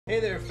Hey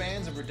there,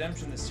 fans of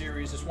Redemption the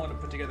series. Just wanted to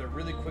put together a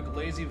really quick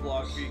lazy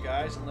vlog for you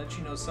guys and let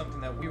you know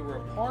something that we were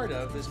a part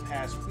of this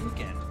past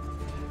weekend.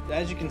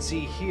 As you can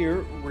see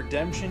here,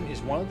 Redemption is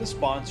one of the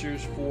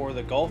sponsors for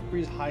the Gulf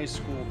Breeze High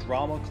School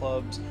Drama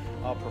Club's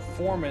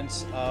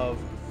performance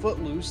of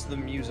Footloose, the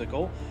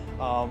musical,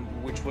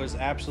 which was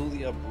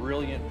absolutely a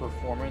brilliant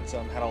performance.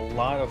 Had a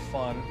lot of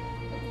fun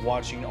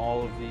watching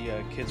all of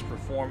the kids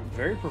perform.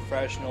 Very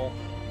professional,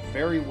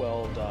 very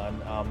well done.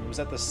 It was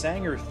at the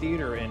Sanger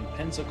Theater in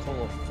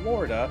Pensacola,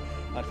 Florida.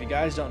 If you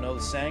guys don't know,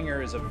 the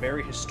Sanger is a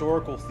very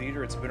historical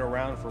theater. It's been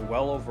around for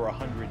well over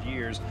 100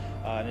 years,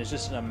 and it's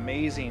just an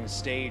amazing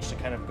stage to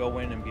kind of go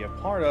in and be a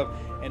part of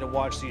and to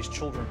watch these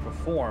children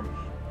perform.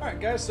 Alright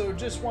guys, so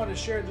just wanted to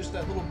share just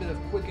that little bit of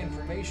quick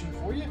information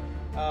for you.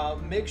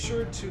 Make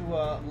sure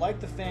to like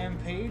the fan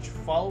page,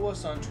 follow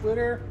us on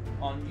Twitter,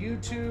 on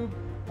YouTube.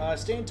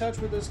 Stay in touch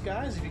with us,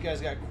 guys. If you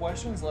guys got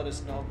questions, let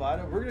us know about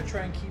it. We're going to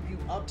try and keep you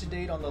up to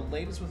date on the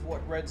latest with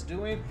what Red's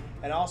doing,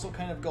 and also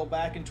kind of go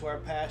back into our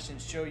past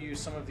and show you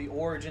some of the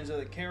origins of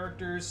the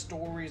characters,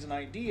 stories, and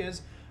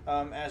ideas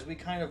as we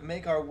kind of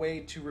make our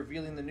way to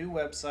revealing the new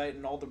website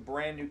and all the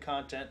brand new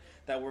content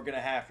that we're going to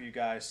have for you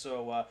guys.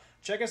 So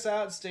check us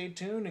out, stay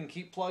tuned, and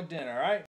keep plugged in, all right?